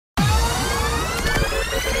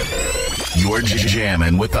You're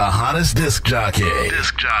jamming with the hottest disc jockey.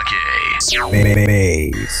 Disc jockey.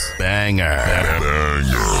 Bass Banger.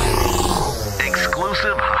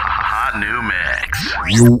 Exclusive hot new mix.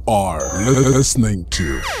 You are listening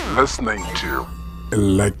to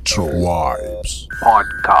Electro Vibes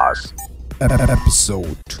Podcast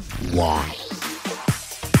Episode 1.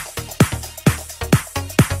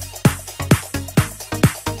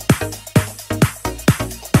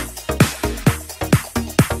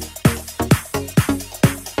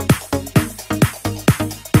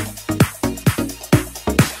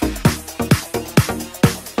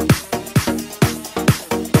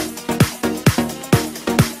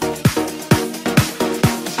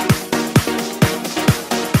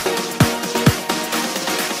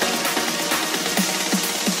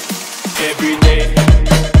 Every day,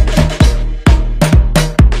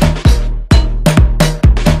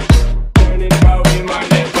 turning power in my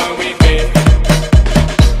left and we pay.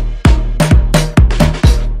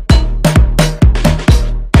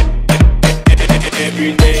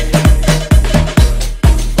 Every day.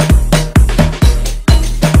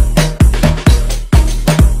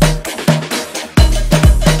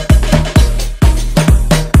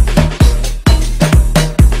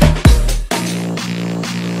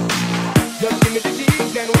 Just give me the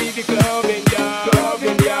keys and we be clubbing, yo.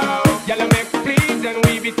 Y'all make me please and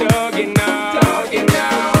we be tugging now.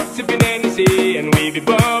 Sipping Hennessy and we be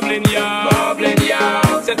bubbling, yo.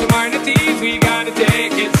 Set the minor teas, we gotta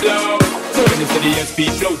take it slow. So when the city SP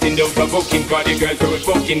floating, don't provoking, party girls we're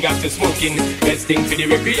poking, got to smoking. Best thing for the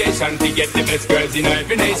recreation, to get the best girls in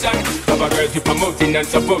every nation. Cover girls we promoting and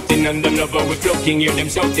supporting, and them lover we flocking, hear them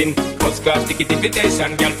shouting. First class ticket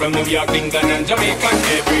invitation, girl from New York, England and Jamaica.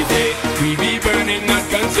 Every day we be burning, not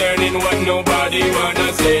concerning what nobody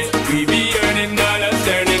wanna say. We be earning dollars,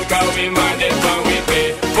 turning cow we mind it when we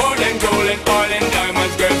pay. More than gold and oil and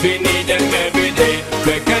diamonds, girls we need them every day.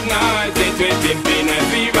 Recognize it, we pimping as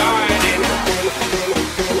we riding.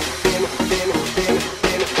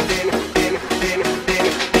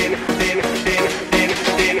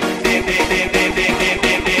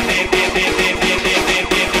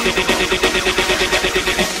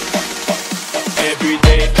 Every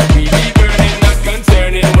day we be burning, not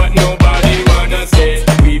concerning what nobody wanna say.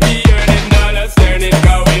 We be earning dollars, turning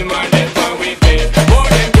cow we mind it when we pay. More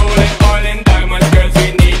than gold and oil and diamonds, girls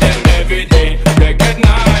we need them every day.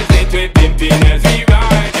 Recognize it, we pimping as we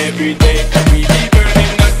ride. Every day we be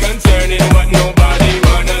burning, not concerning what nobody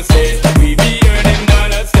wanna say. We be earning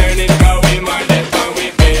dollars, turning cow we mind it when we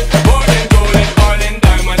pay. More than gold and oil and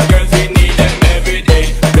diamonds, girls we need them every day.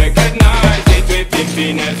 Recognize it, we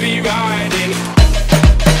pimping as we riding.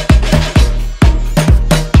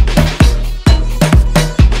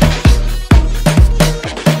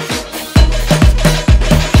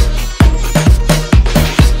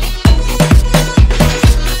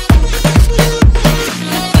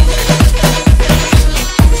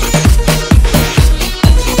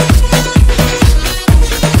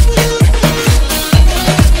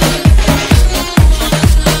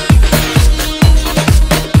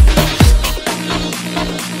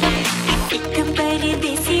 एक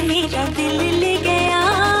परदेसी मेरा दिल ले गया,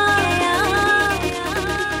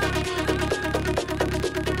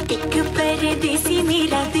 एक परदेसी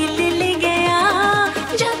मेरा दिल ले गया,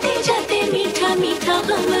 जाते जाते मीठा मीठा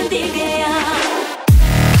गम दे गया।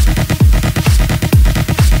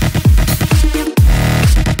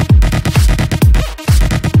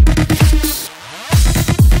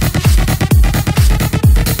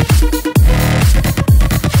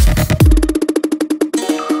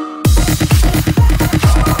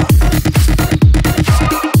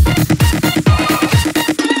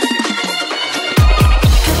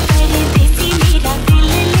 परदेसी मेरा दिल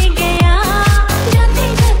ले गया, जाते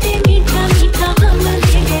जाते मीठा मीठा गम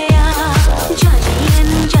दे गया। जाने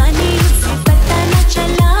अनजाने उसे पता न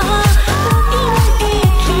चला, मोटी मोटी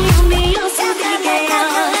अखियों में आंसू दे गया।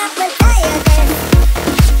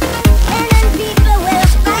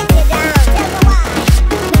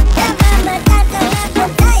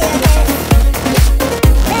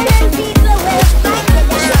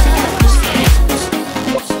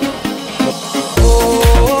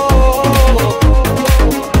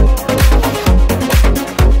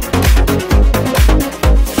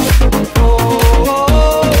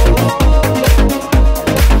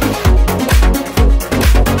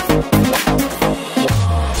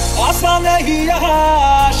 आसान नहीं यहाँ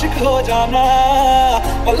आशिक हो जाना,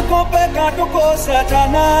 पलकों पे कांटों को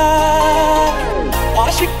सजाना।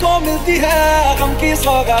 आशिक को मिलती है गम की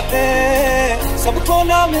सौगातें, सबको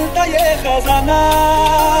ना मिलता ये खजाना।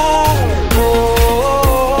 ओ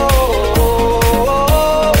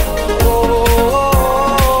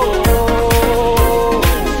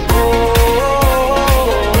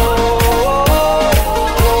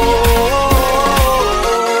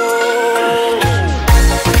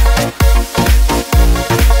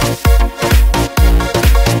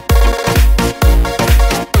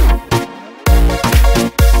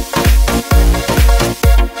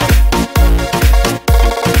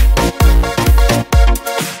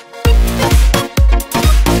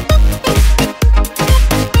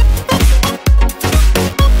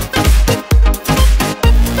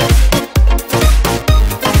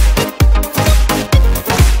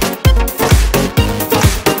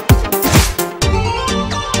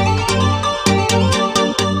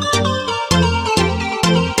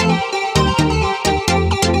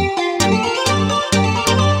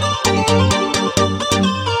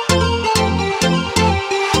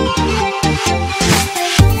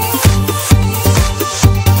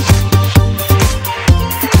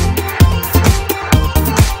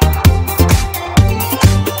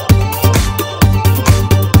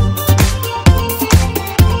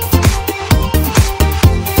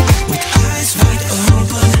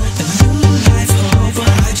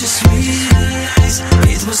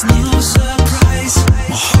was no surprise.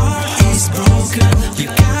 My heart is broken. You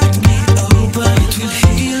got me open. It will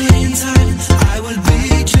heal in time. I will be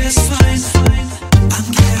just fine. I'm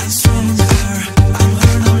getting stronger. I'm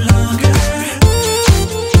hurt no longer.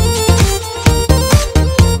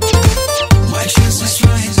 My chance is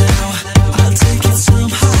right now. I'll take it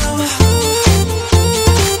somehow.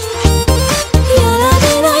 Yalla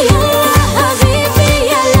bina yalla habibi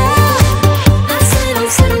yalla. Aslam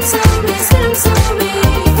sorry.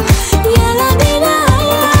 Yalla bina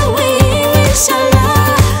yalla we inshallah.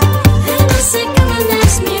 And I say come and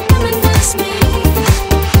ask me.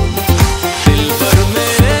 दिल पर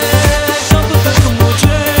मेरे कब तक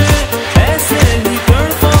मुझे ऐसे ही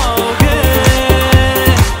तड़पाओगे?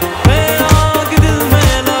 मैं आग दिल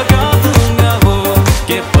में लगा दूंगा वो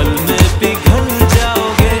कि पल में पिघल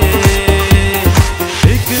जाओगे।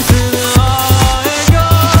 एक दिन आएगा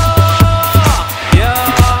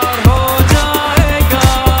प्यार हो जाएगा।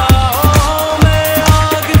 मैं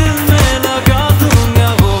आग दिल में लगा दूंगा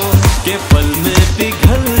वो कि पल में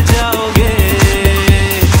पिघल जाओगे।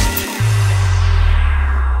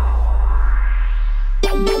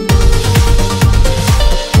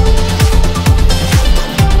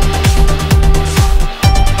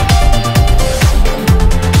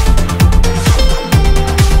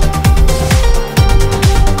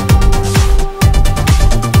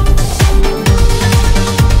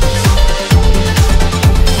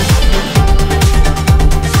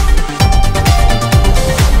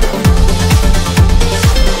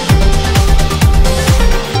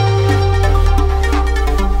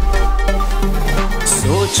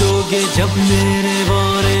 सोचोगे जब मेरे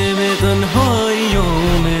बारे में तन्हाइयों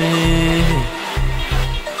में,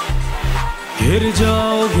 गिर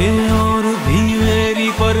जाओगे और भी मेरी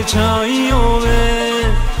परछाइयों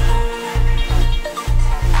में।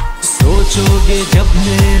 सोचोगे जब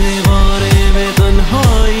मेरे बारे में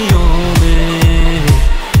तन्हाइयों में,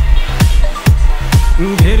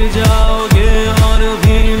 गिर जाओगे और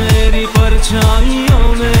भी मेरी परछाइयों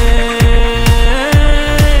में।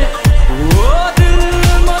 वो दिल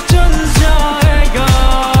मचल जाएगा,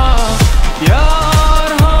 प्यार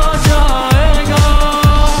हो जाएगा।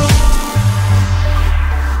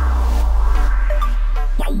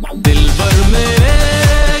 दिल भर मेरे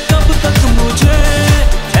कब तक मुझे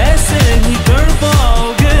ऐसे ही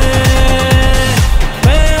तड़पाओगे?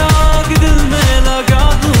 मैं आग दिल में लगा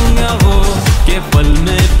दूंगा वो कि पल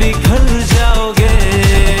में पिघल जाओगे।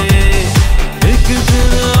 एक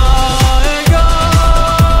दिन आएगा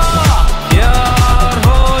प्यार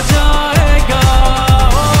हो जाएगा।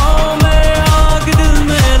 ओ मैं आग दिल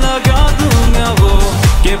में लगा दूंगा वो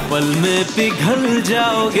कि पल में पिघल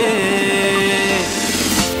जाओगे।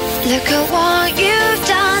 Look at what you've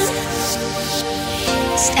done.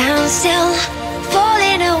 Stand still,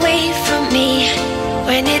 falling away from me.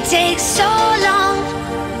 When it takes so long,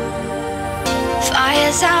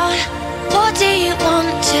 fire's out. What do you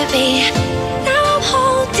want to be? Now I'm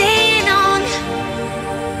holding on.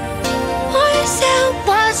 What you said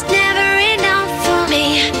was never enough for me.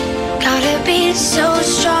 Gotta be so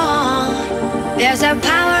strong. There's a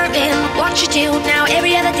power in what you do. Now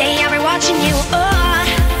every other day I'll be watching you.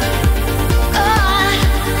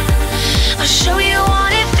 I'll show you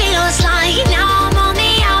what it feels like. Now I'm on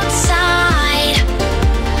the outside.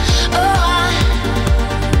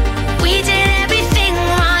 We did everything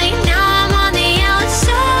right. Now I'm on the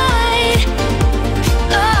outside.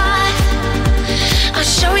 I'll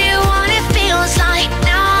show you what it feels like.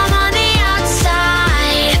 Now I'm on the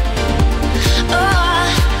outside.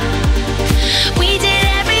 We did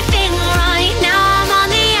everything right. Now I'm on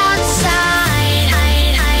the outside.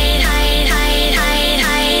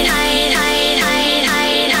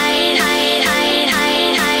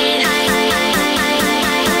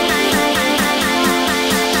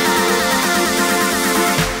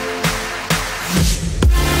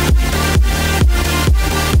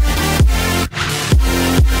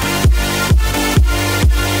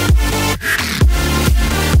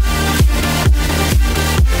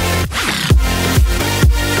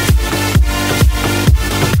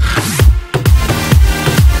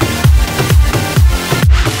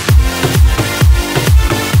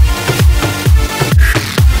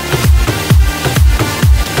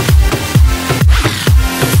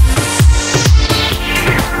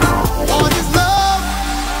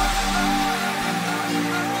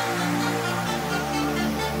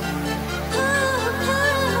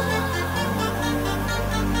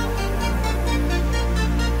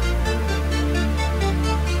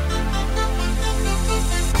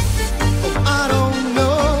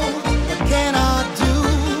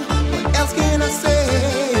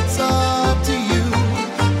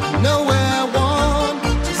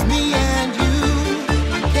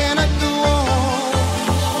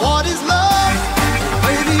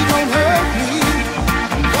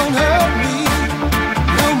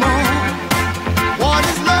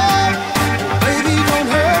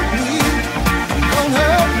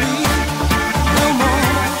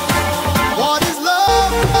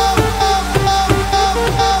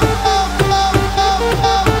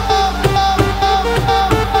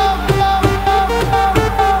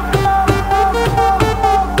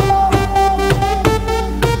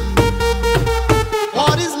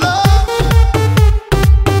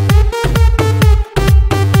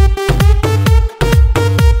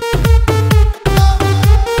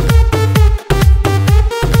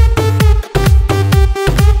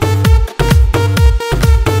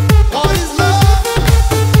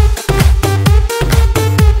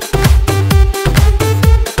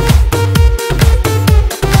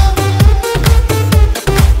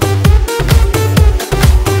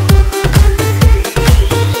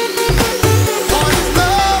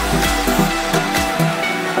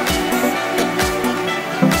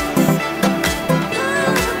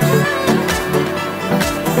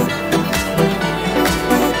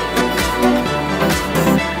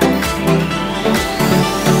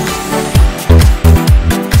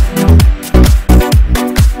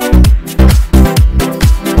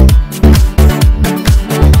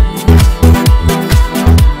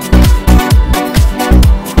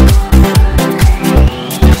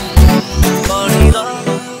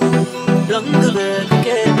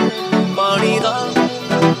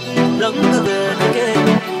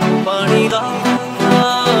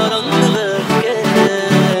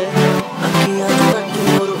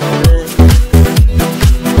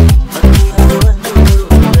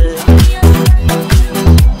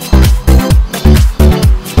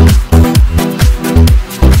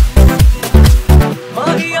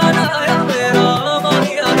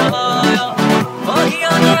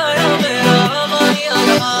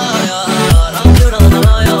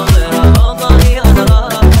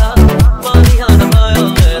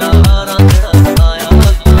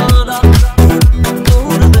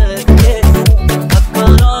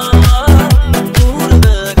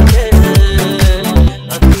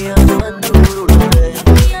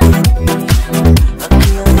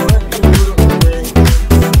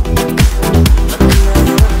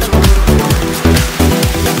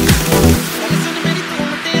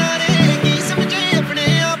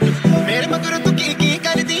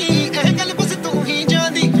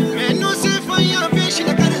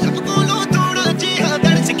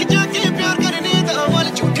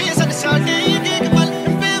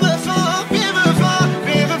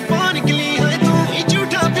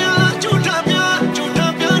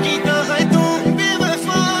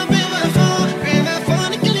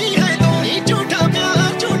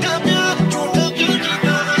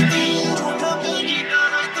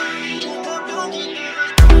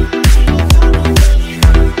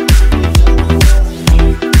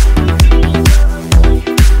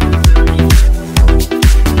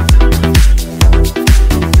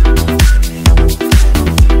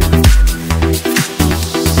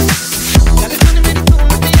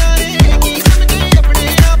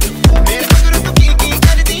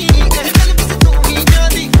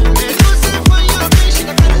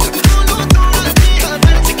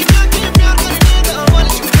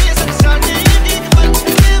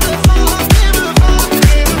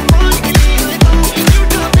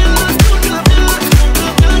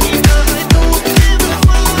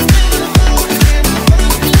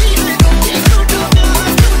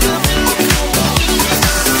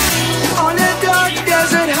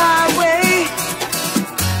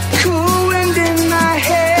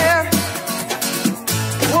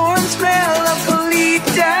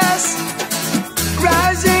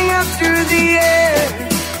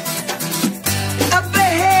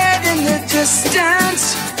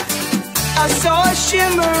 I saw a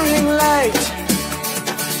shimmering light.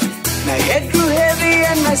 My head grew heavy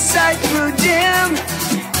and my sight grew dim.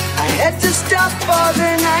 I had to stop for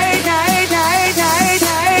the night, night, night, night,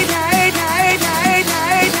 night, night, night, night, night,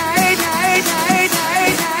 night, night, night, night,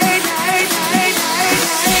 night, night, night, night, night.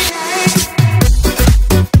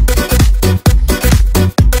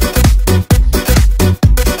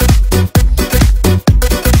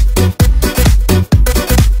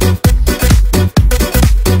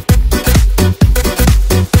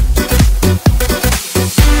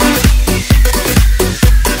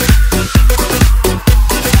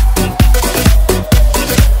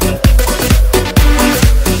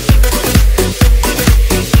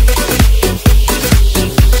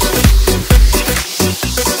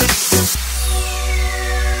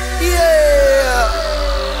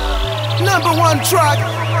 Track,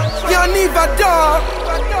 יניב הדור,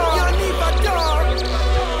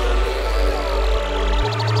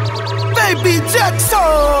 בייבי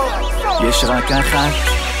ג'קסון. יש רק אחת,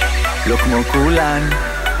 לא כמו כולן,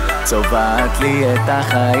 צובעת לי את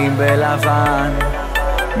החיים בלבן.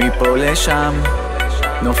 מפה לשם,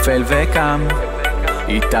 נופל וקם,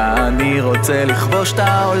 איתה אני רוצה לכבוש את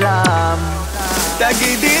העולם.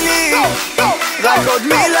 תגידי לי, רק עוד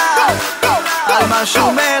מילה על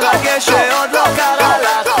משהו מרגש שעוד לא קרה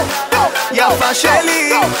לך. יפה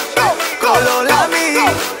שלי, כל עולמי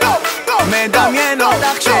מדמיין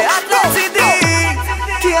אותך כשאת לצידי.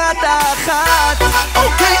 כי את האחת.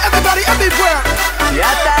 Okay, everybody everywhere. כי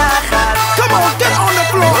את האחת. Come on, get on the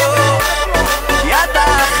floor. כי את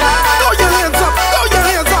האחת. Throw your hands up, throw your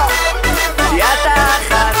hands up. כי את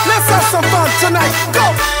האחת. Let's have some fun tonight. Go.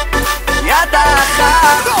 כי את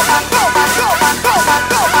האחת.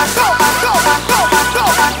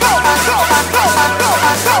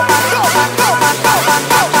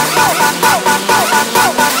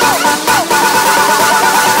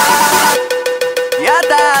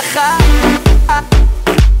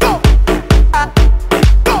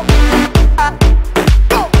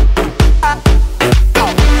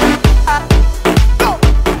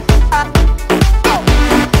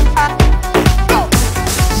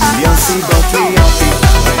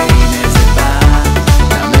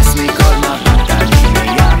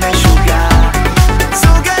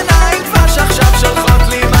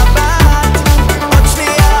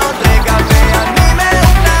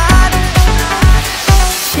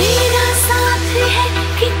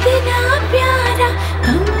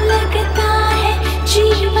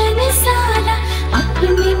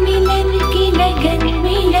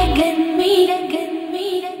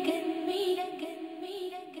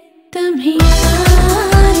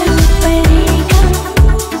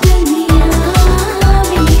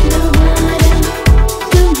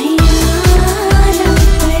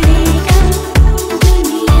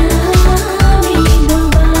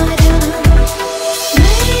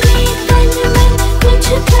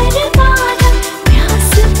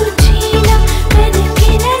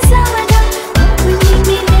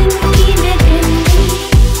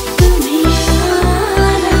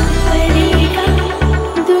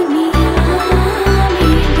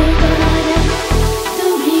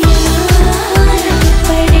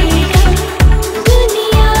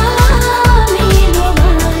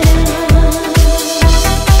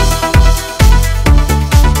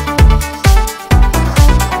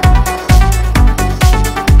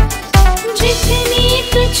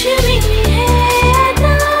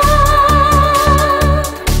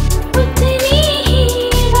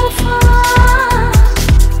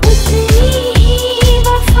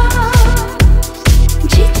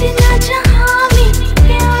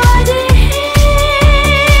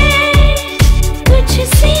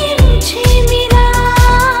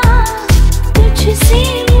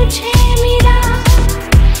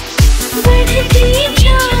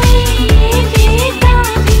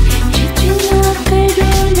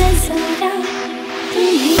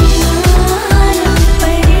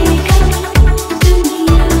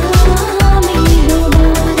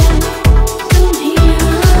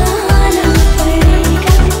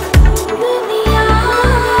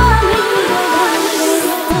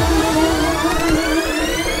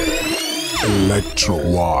 Electro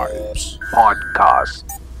Vibes Podcast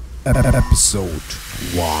Episode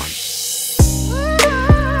 1.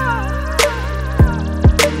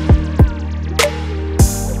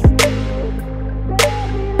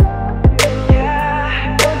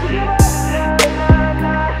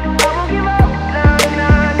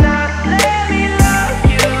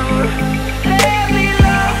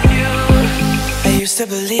 To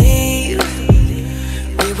believe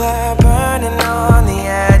we were burning on the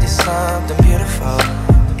edge of something beautiful,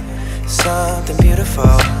 something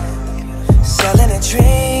beautiful. Selling a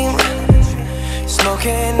dream Smoke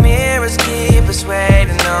and mirrors keep us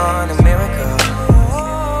waiting on a miracle,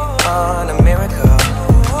 on a miracle.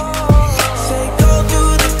 Say go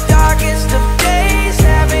through the darkest of days,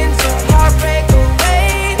 having to heartbreak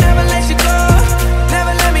away. Never let you go,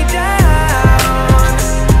 never let me down.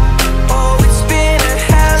 Oh, it's been a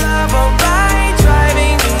hell of a ride,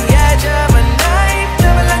 driving the edge of a knife.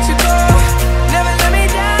 Never let you go, never let me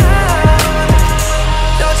down.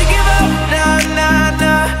 Don't you give up, nah, nah,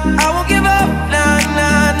 nah. I won't give up, nah,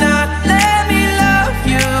 nah, nah. Let me love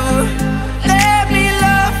you, let me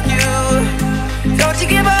love you. Don't you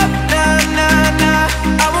give up, nah, nah, nah.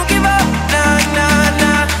 I won't give up, nah, nah,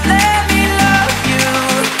 nah. Let me love you,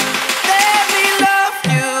 let me love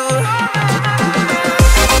you.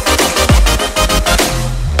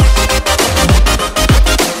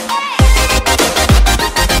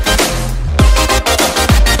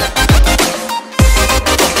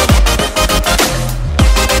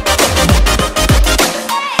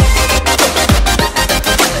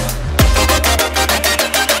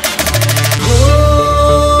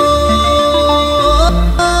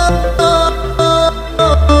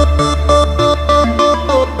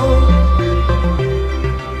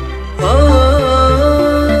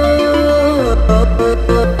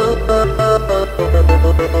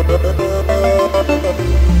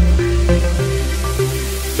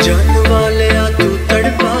 जान वाले तू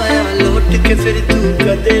तड़पाया, लौट के फिर तू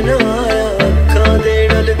कदे न आया। अखां दे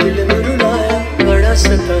नाल दिल नूं रुलाया, बड़ा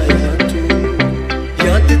सताया तू।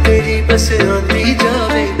 याद तेरी बस आंदी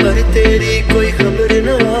जावे, पर तेरी कोई खबर न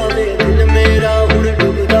आवे। दिल मेरा हुण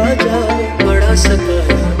डुबदा जावे, बड़ा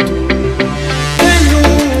सताया तू। तैनू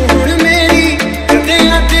हुण मेरी कदे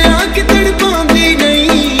याद आके तड़पांदी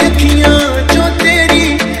नहीं। अखियां चों तेरी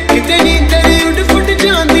किते नींदर उड़ फुट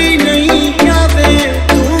जांदी नहीं। आवे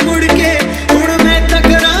तू मुड़ के हुण मैं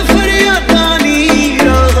तकरा फरियादां नी।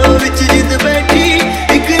 राहां विच जिंद बैठी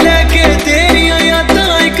इक लैके तेरियां यादां,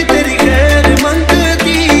 इक तेरी खैर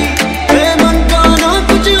मंगदी। मैं मंगा ना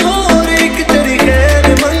कुछ होर, इक तेरी खैर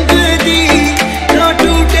मंगदी। ना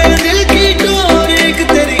टूटे दिल की डोर, इक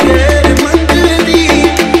तेरी खैर मंगदी।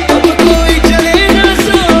 अब कोई चले ना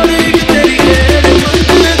सोर, इक तेरी खैर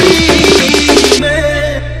मंगदी। मैं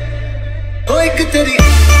ओ इक तेरी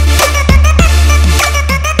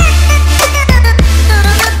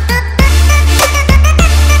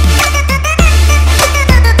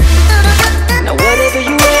Now whatever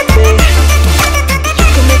you at, babe, you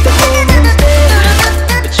can make the whole room stare.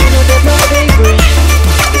 But you know that my favorite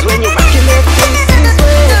is when you're rocking that face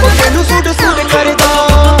way. Oh, tenu suit karda,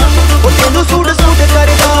 oh tenu suit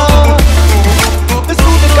karda,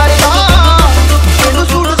 suit karda, tenu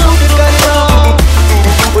suit karda.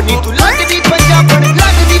 Oh नी तू लगदी पंजाबण,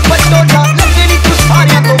 लगदी पटोला, लगदी तू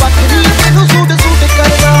सारियां तो वखरी। तenu suit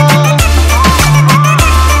karda,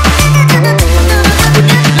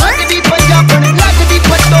 लगदी पंजाबण, लगदी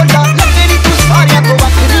पटोला, लगदी तू सारियां तो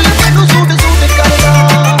वखरी। तenu suit करदा,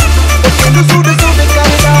 ओ तenu suit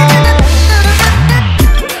करदा।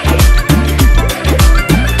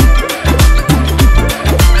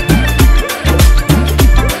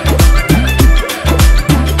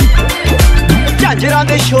 झांजरां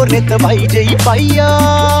दे शोर ने तबाही जई पाईया।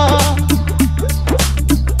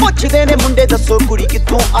 पुछदे ने मुंडे दसो कुड़ी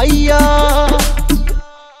कित्थों आईया।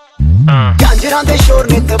 झांजरां दे शोर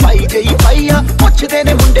ने तबाही जई पाईया। पुछदे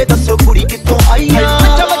ने मुंडे दसो कुड़ी कित्थों आईया।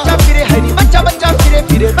 बच्चा बच्चा फिरे है नी, बच्चा बच्चा फिरे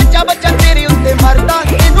फिरे, बच्चा बच्चा तेरे उत्ते मरदा।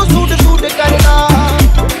 तैनू सूट करदा।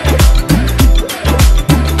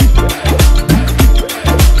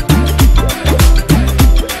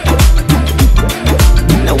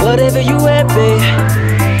 Now whatever you at, babe,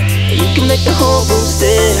 you can make the whole room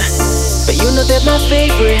stare. But you know that my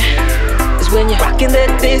favorite is when you're rocking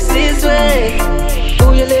that this is way.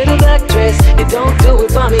 Ooh, your little black dress, you don't do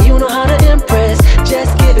it for me, you know how to impress.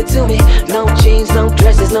 Just give it to me, no jeans, no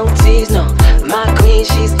dresses, no tees, no. My queen,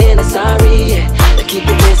 she's in a sorry, yeah. To keep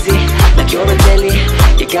it busy, like you're a deli.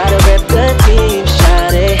 You gotta rep the team,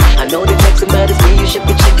 shawty. I know the text matters me, you should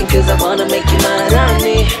be checking, cause I wanna make you my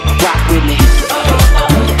Rani. Rock with me.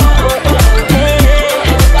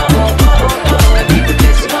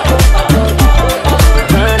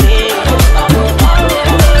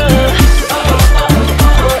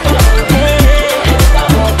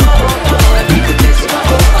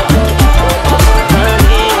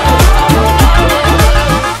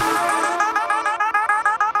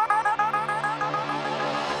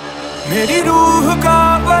 मेरी रूह का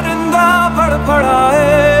परिंदा फड़फड़ाए,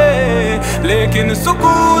 लेकिन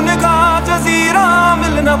सुकून का जजीरा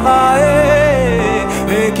मिल न पाए।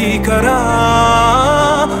 वे की करा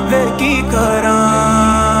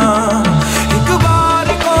एक बार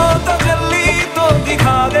को तजल्ली तो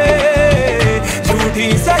दिखा दे, जो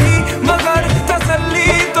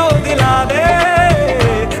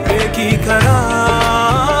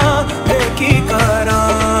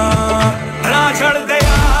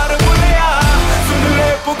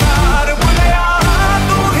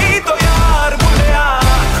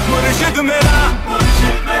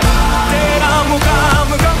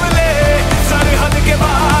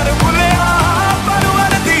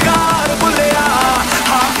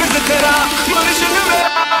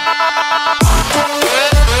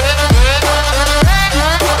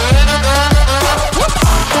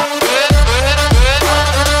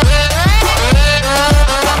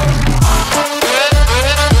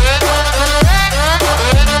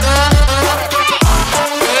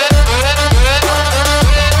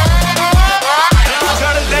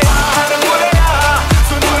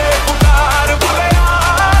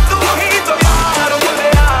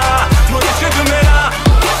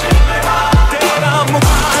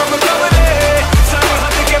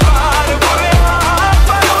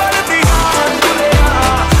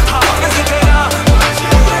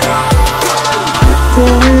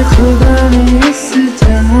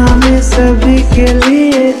के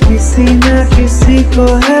लिए किसी ना किसी को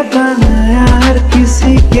है बनाया, हर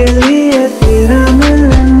किसी के लिए तेरा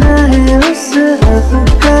मिलना है उस रब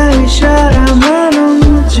का इशारा, मानो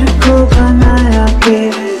मुझको बनाया के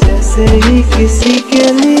जैसे ही किसी के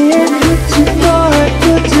लिए कुछ तो है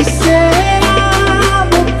तुझसे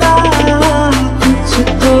राबता, कुछ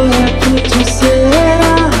तो है तुझसे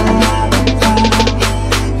राबता,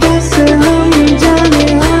 कैसे हम जाने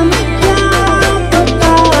हम क्या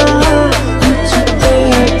पता, कुछ तो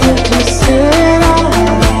है तुझसे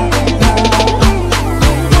राबता,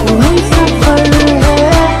 हम सफल है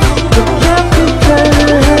तो क्या फिक्र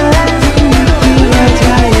है, किया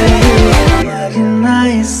जाए मरना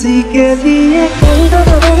इसी के लिए।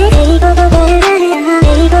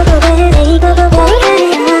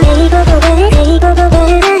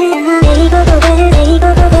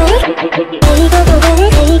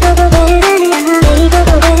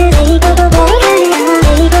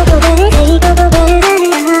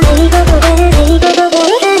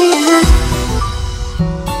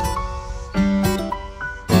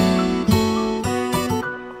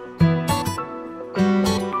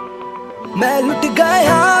 मैं लुट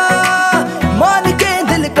गया मान के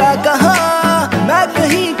दिल का कहा, मैं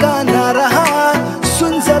कहीं का ना रहा,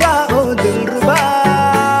 सुन जरा ओ दिलरुबा,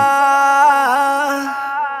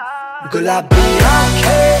 गुलाबी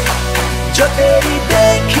आंखें जो तेरी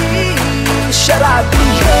देखी, शराबी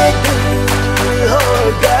है दिल हो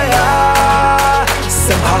गया,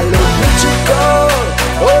 संभालो मुझको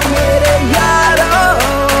ओ मेरे यारो,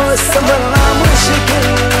 संभलना मुश्किल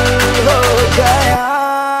हो गया।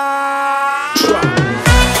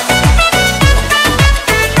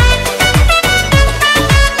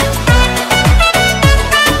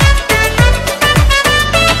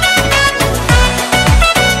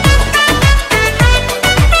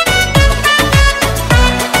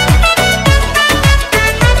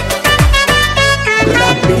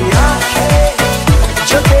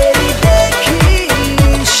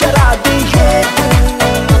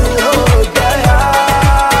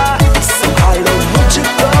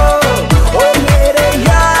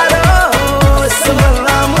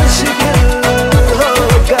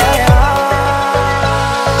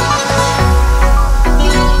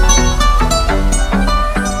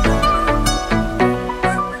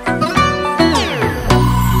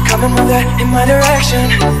 In my direction,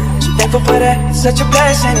 so thankful for that, it's such a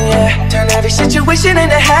blessing, yeah. Turn every situation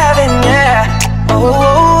into heaven, yeah.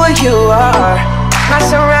 Oh, you are my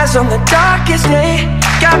sunrise on the darkest day,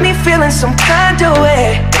 got me feeling some kind of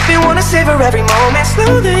way. Make me wanna savor every moment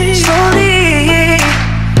slowly, slowly.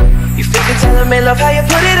 You figure telling me love how you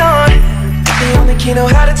put it on, the only key know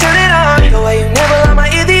how to turn it on. The way you never lie my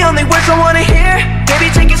ear, the only words I wanna hear. Baby,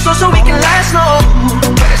 take it slow so we can last long.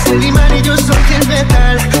 Eres el imán y yo soy el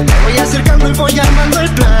metal. Me voy acercando y voy armando el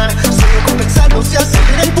plan. Solo con pensarlo se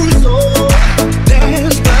acelera el pulso.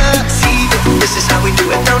 Despacito, this is how we do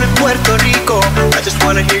it down in Puerto Rico. I just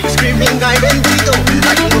wanna hear you screaming, ay bendito.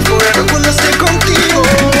 I can go forever cuando esté contigo.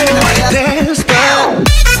 Despacito.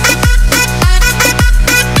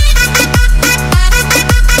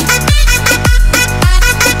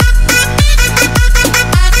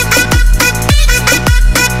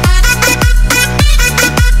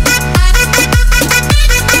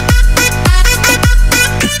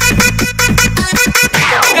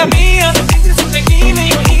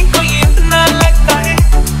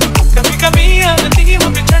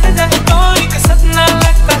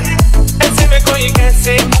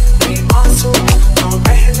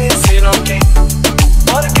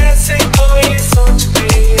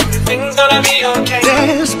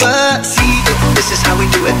 Despacito, this is how we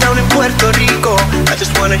do it down in Puerto Rico. I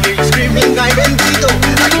just wanna hear you screaming, ay bendito.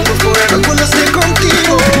 I can go forever cuando esté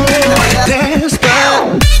contigo. Despacito.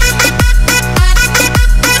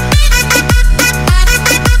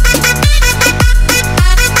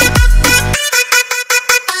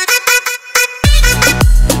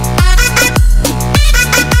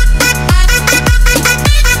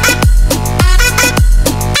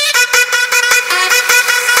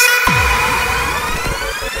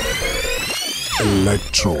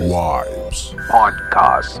 Electro Vibes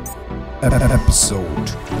Podcast Episode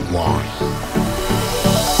 1.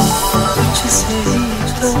 तुझसे ही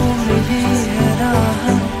तो मिली है राह,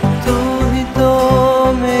 तू ही तो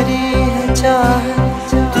मेरी है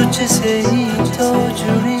चाहत, तुझसे ही तो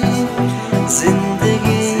जुड़ी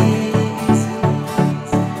जिंदगी,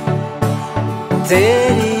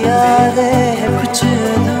 तेरी यादें है कुछ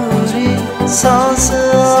अधूरी, सांस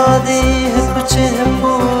आधी है कुछ है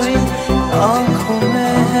पूरी, आँखों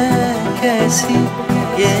में है कैसी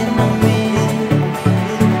ये नमी,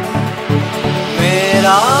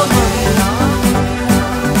 मेरा मन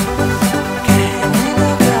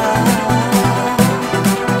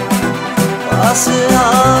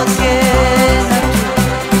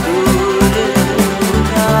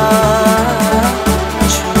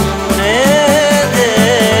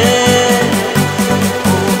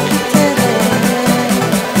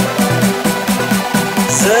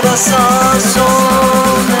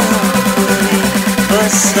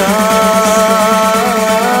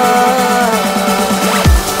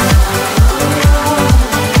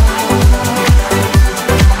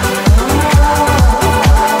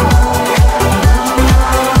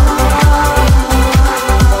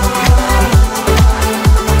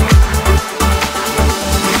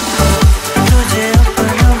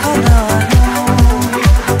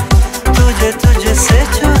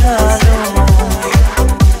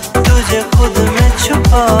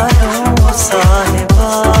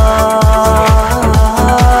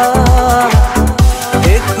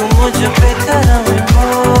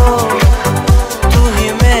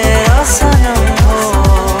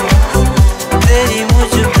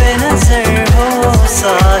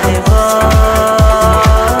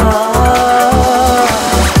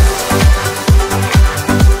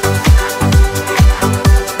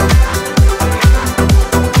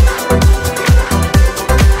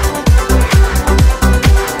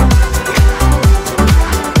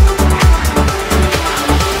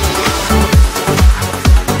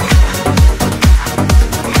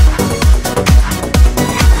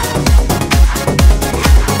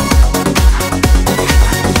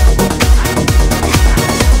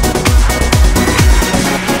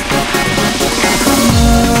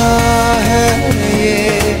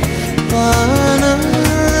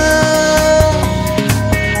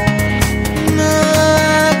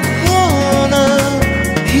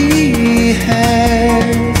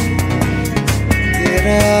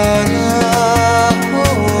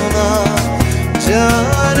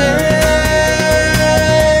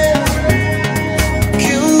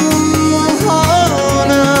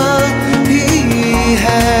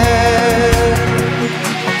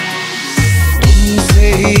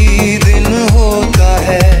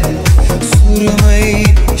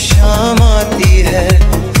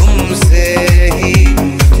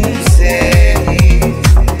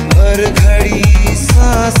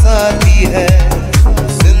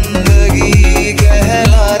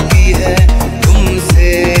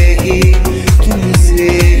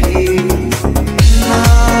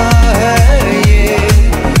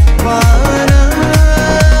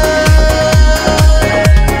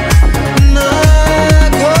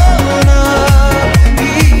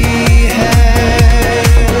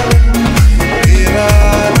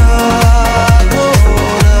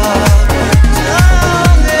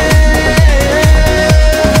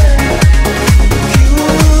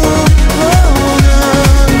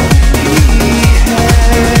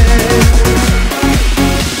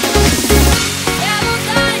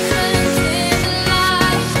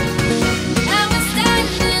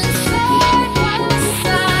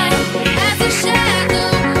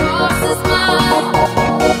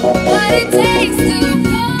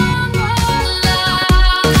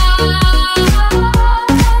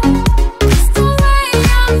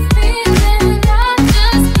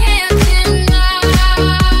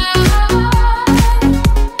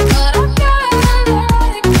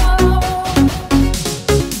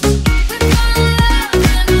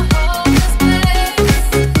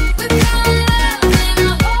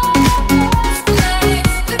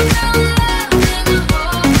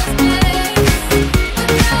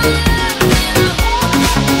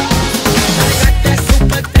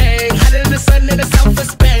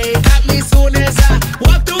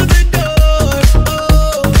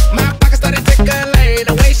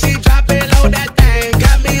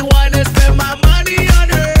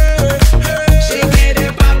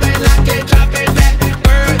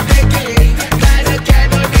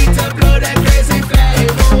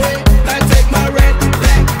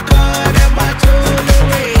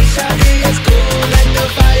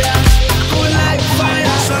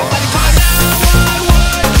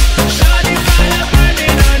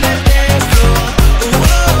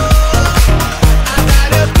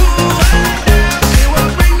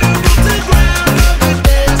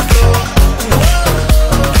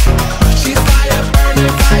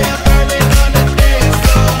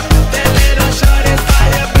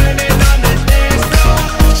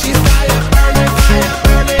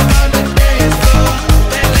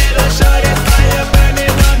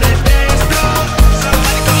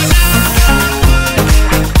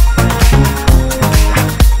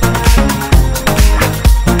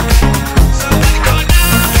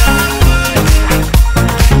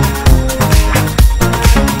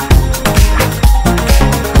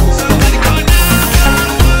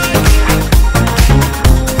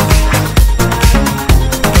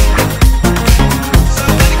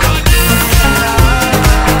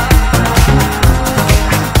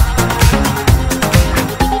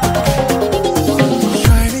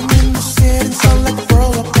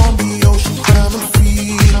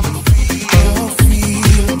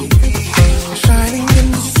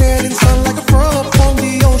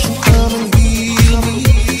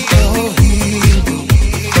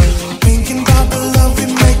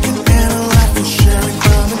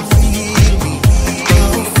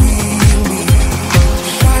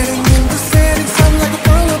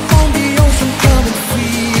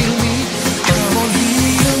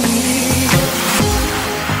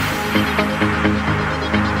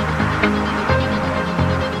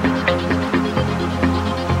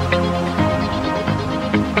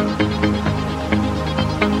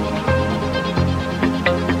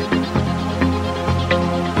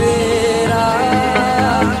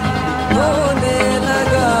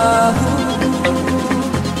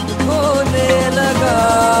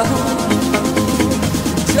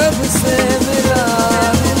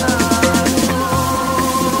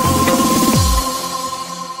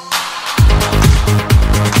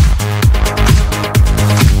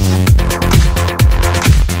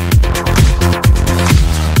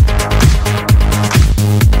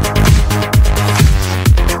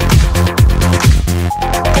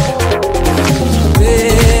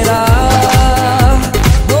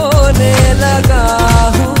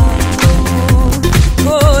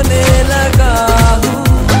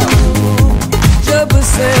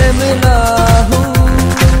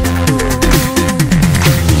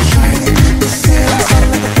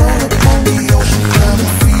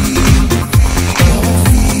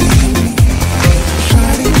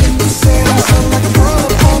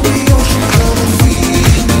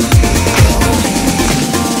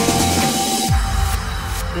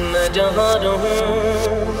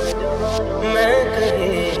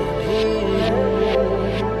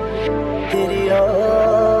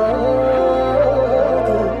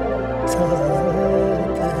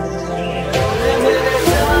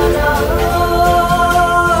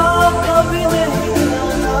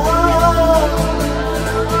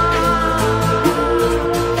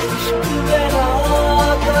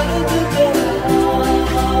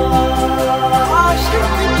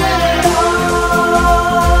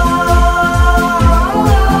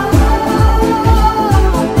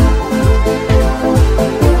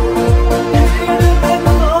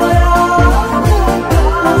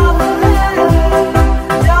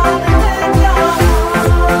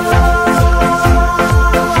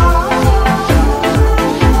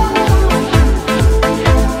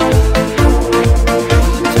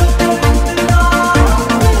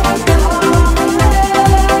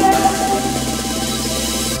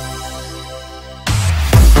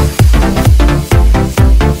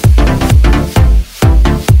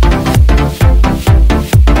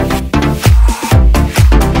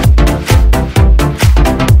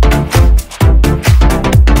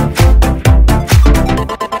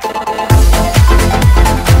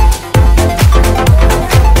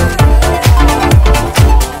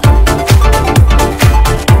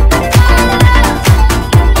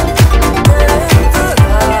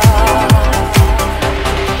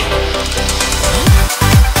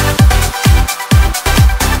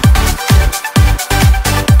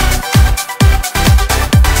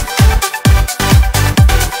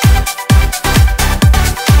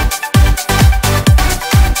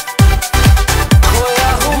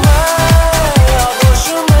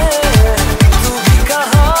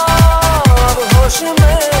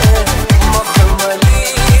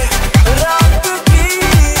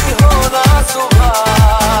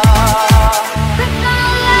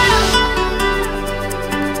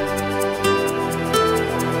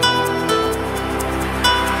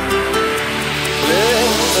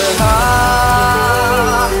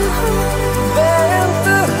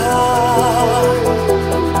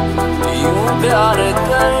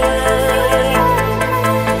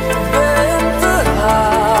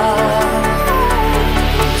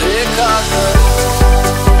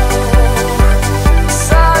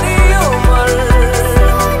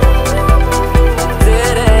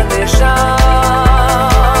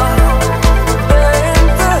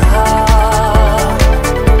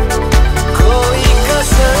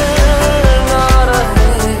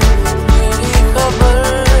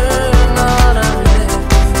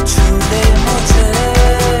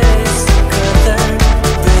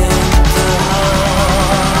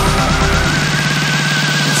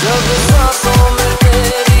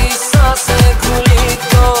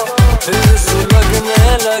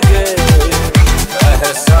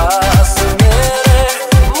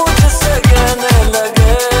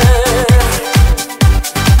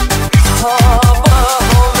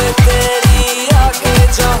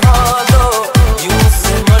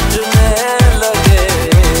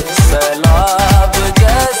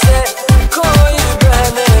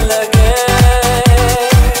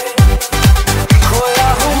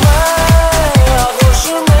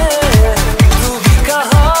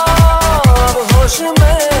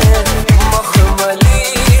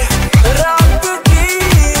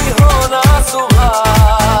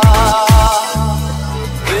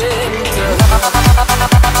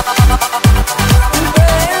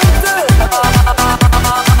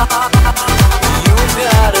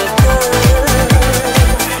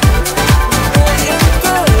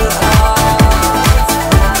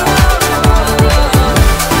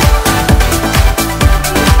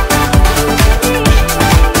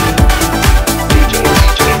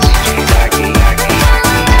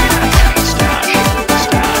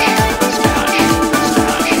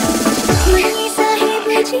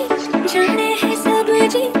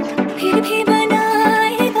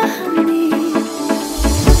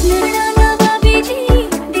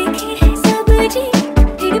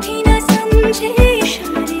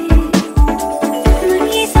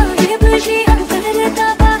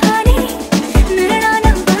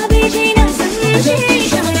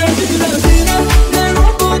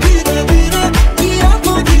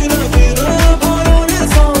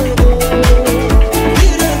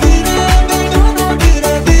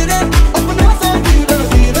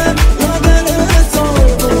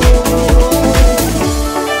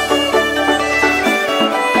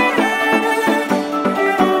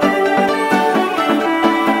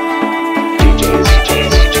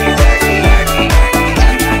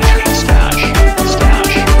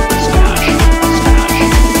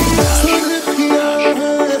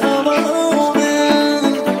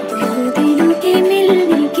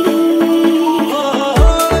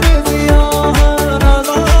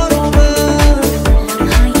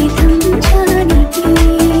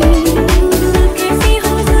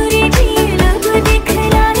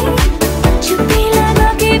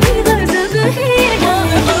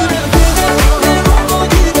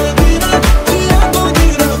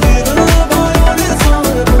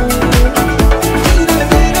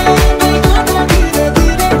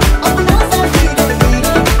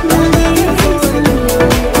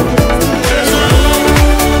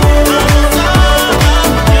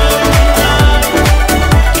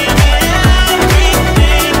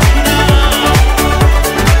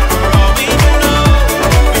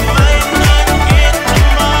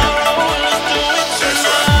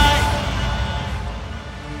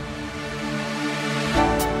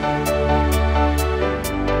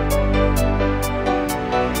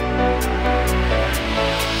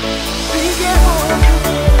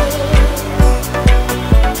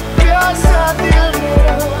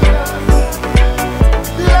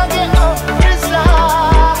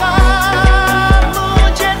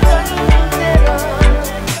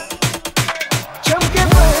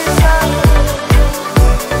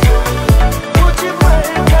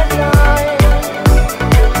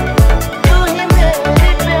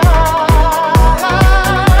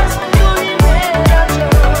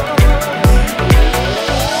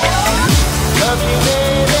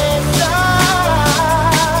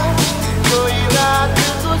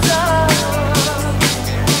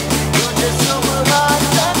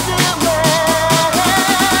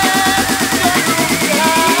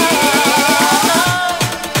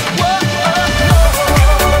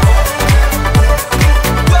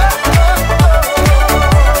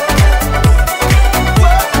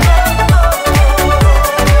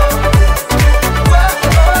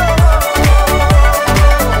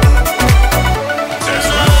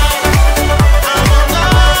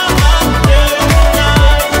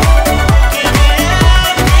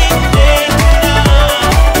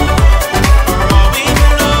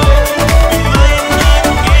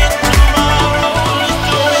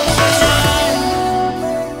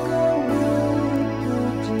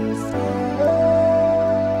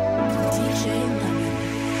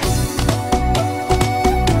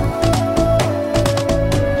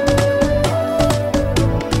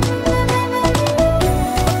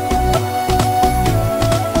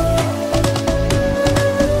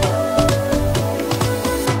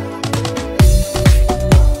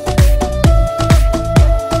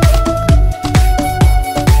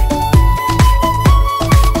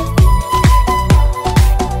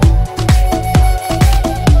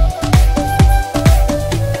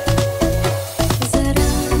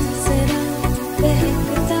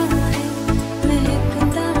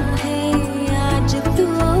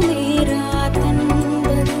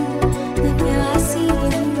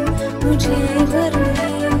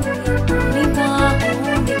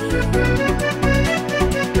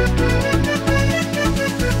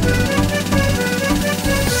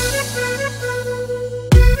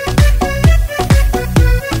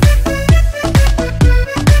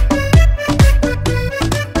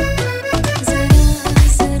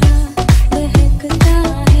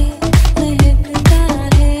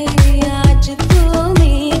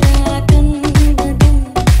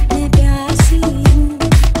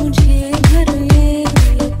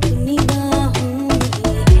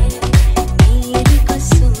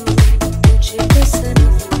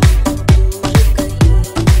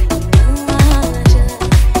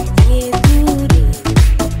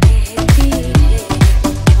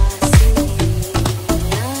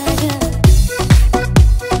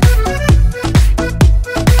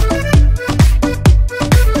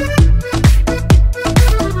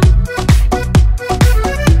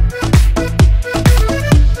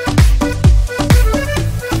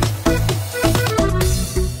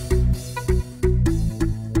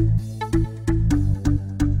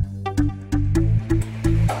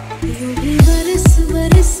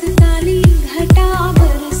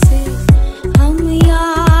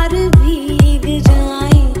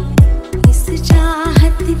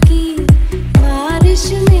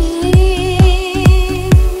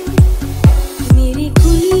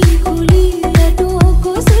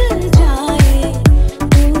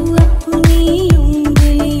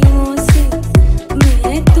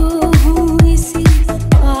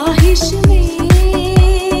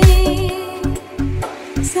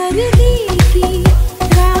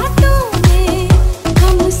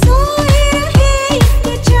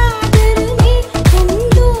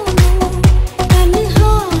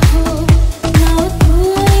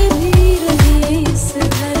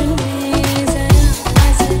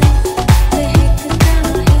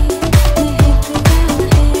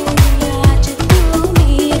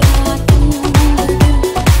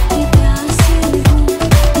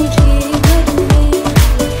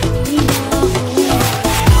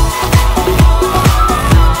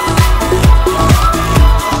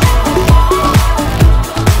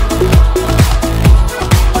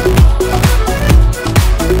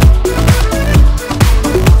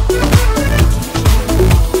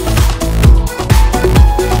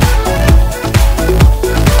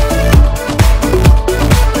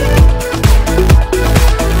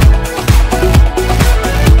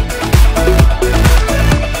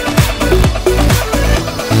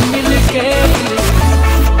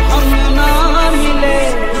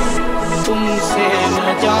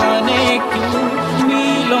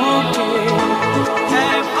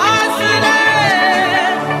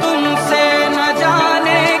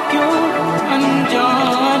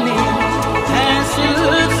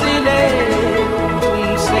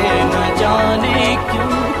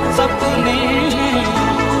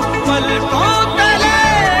पलकों